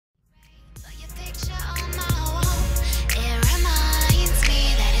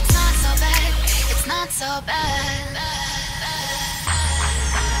so bad. It's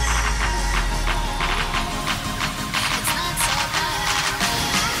not so bad.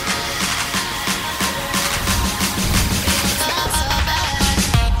 It's not so bad.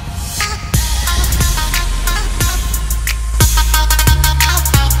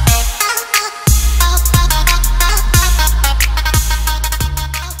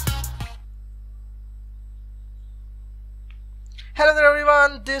 Hello there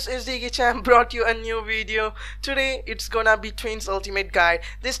everyone, this is DKchamp brought you a new video. Today it's gonna be Twins Ultimate Guide.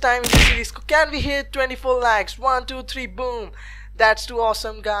 This time in the series, can we hit 24 likes? 1, 2, 3, boom. That's too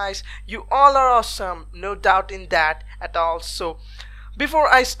awesome guys. You all are awesome, no doubt in that at all. So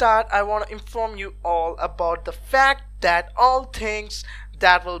before I start, I want to inform you all about the fact that all things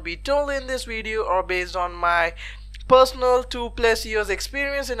that will be told in this video are based on my personal 2+ years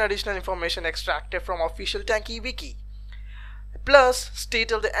experience and additional information extracted from official Tanki wiki. Plus, stay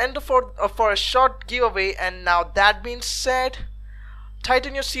till the end for a short giveaway. And now that being said,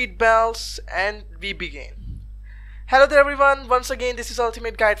 tighten your seat belts and we begin. Hello there everyone, once again this is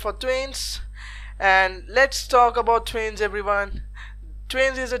Ultimate Guide for Twins, and let's talk about Twins everyone.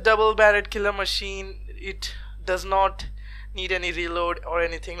 Twins is a double-barreled killer machine. It does not need any reload or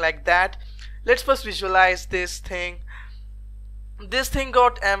anything like that. Let's first visualize this thing. This thing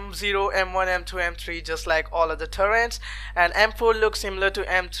got M0, M1, M2, M3 just like all other turrets, and M4 looks similar to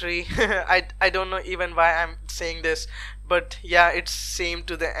M3. I don't know even why I'm saying this, but yeah, it's same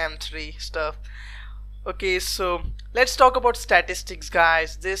to the M3 stuff. Okay, so let's talk about statistics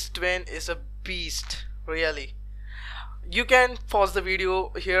guys. This twin is a beast, really. You can pause the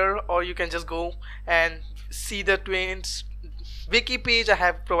video here or you can just go and see the twins wiki page. I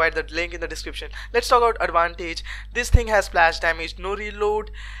have provided the link in the description. Let's talk about advantage. This thing has splash damage, no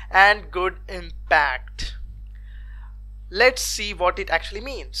reload, and good impact. Let's see what it actually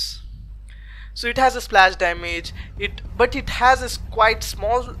means. So it has a splash damage, but it has a quite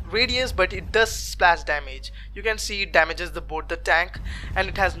small radius, but it does splash damage. You can see it damages both the tank, and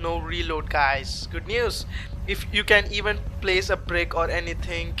it has no reload guys. Good news. If you can even place a brick or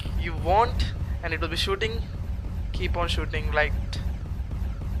anything you want and it will be shooting, keep on shooting like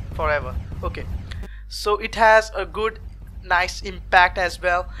forever. Okay, so it has a good nice impact as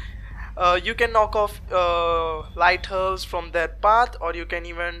well. You can knock off light hurls from that path, or you can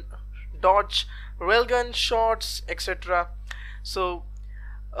even dodge railgun shots, etc. So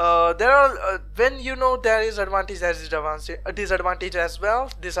there are when you know there is advantage, there is disadvantage as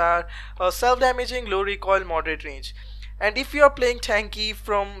well. These are self-damaging, low recoil, moderate range. And if you are playing Tanki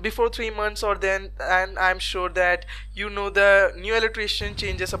from before 3 months or then, and I'm sure that you know the new illustration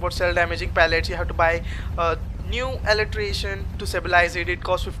changes about self-damaging pellets, you have to buy a new illustration to stabilize it. It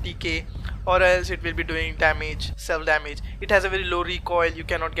costs 50k, or else it will be doing damage, self-damage. It has a very low recoil. You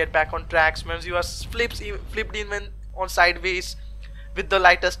cannot get back on tracks once you are flipped even on sideways with the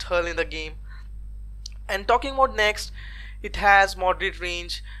lightest hull in the game. And talking about next, it has moderate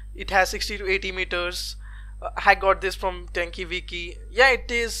range. It has 60 to 80 meters. I got this from Tanki wiki. Yeah, it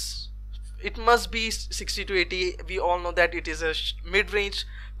is. It must be 60 to 80. We all know that it is a mid-range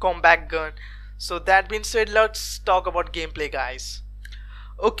combat gun. So that being said, let's talk about gameplay guys.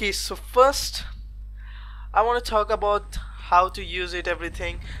 Okay, so first I want to talk about how to use it,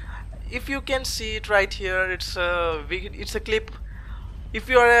 everything. If you can see it right here, it's a clip. If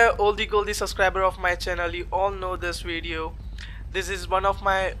you are a oldie goldie subscriber of my channel, you all know this video. This is one of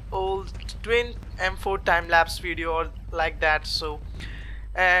my old twin M4 time-lapse video or like that. So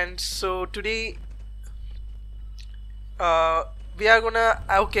today we are gonna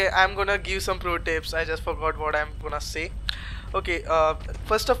I'm gonna give some pro tips. I just forgot what I'm gonna say. Okay,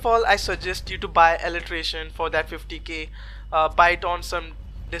 first of all, I suggest you to buy illustration for that 50k. Buy it on some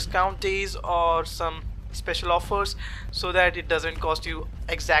discount days or some special offers so that it doesn't cost you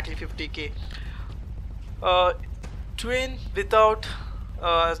exactly 50k. Twin without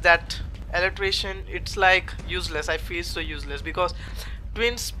that illustration, it's like useless. I feel so useless, because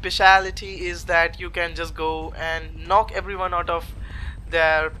twin's speciality is that you can just go and knock everyone out of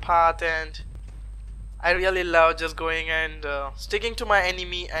their path, and I really love just going and sticking to my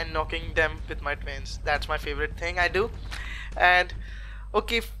enemy and knocking them with my twins. That's my favorite thing I do. And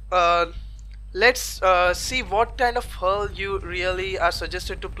okay, let's see what kind of hull you really are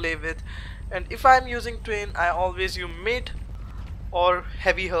suggested to play with. And if I'm using twin, I always use mid or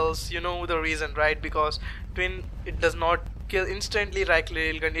heavy hulls. You know the reason, right? Because twin, it does not kill instantly like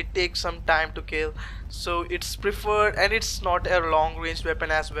railgun. It takes some time to kill, so it's preferred, and it's not a long range weapon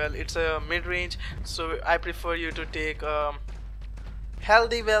as well. It's a mid range, so I prefer you to take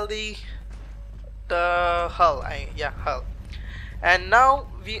healthy wealthy the hull. Hull. And now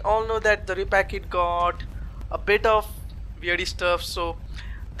we all know that the repair kit got a bit of weird stuff, so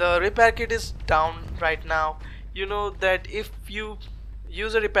the repair kit is down right now. You know that if you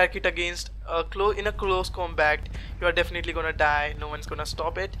use a repair kit against in a close combat, you are definitely gonna die. No one's gonna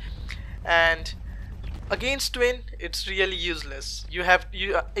stop it. And against twin, it's really useless.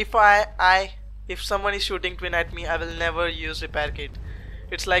 If someone is shooting twin at me, I will never use repair kit.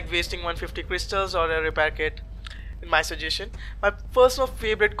 It's like wasting 150 crystals or a repair kit. In my suggestion, my personal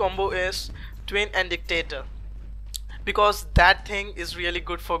favorite combo is twin and dictator, because that thing is really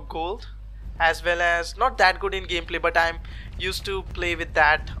good for gold, as well as not that good in gameplay, but I'm used to play with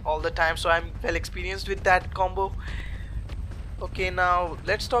that all the time, so I'm well experienced with that combo. Okay, now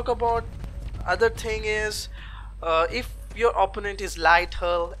let's talk about other thing is if your opponent is light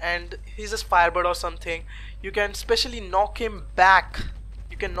hull and he's a firebird or something, you can specially knock him back.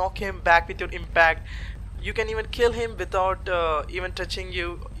 You can knock him back with your impact. You can even kill him without even touching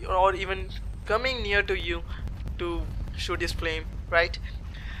you or even coming near to you to shoot his flame, right?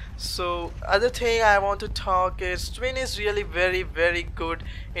 So other thing I want to talk is twin is really very good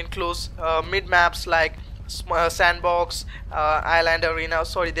in close mid maps like sandbox, island arena.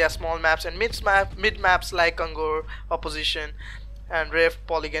 Sorry, they are small maps, and mid maps like Angor, opposition, and rift,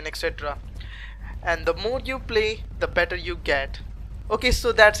 polygon, etc. And the more you play, the better you get. Okay,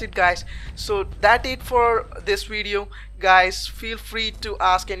 so that's it guys. So that's it for this video guys. Feel free to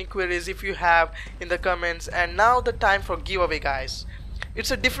ask any queries if you have in the comments. And now the time for giveaway guys.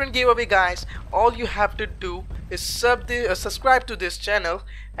 It's a different giveaway guys. All you have to do is subscribe to this channel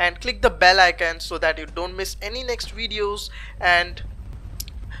and click the bell icon so that you don't miss any next videos. And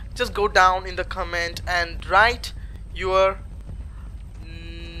just go down in the comment and write your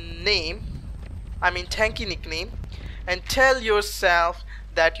name, I mean Tanki nickname, and tell yourself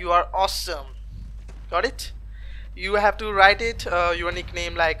that you are awesome. Got it? You have to write it your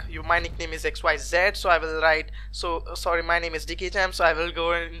nickname, like my nickname is XYZ, so I will write, so sorry, my name is DKchamp, so I will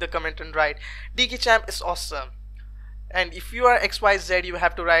go in the comment and write DKchamp is awesome. And if you are XYZ, you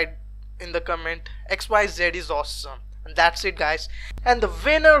have to write in the comment XYZ is awesome. And that's it guys. And the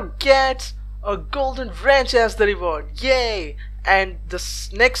winner gets a golden wrench as the reward. Yay! And the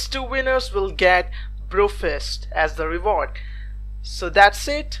next two winners will get Brofist as the reward. So that's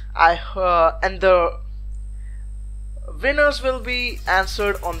it. And the winners will be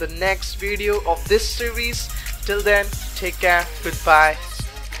answered on the next video of this series. Till then, take care, goodbye,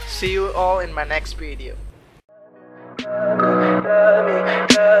 see you all in my next video.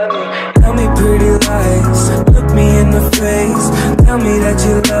 Tell me pretty lies, look me in the face, tell me that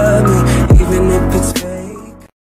you love me, even if it's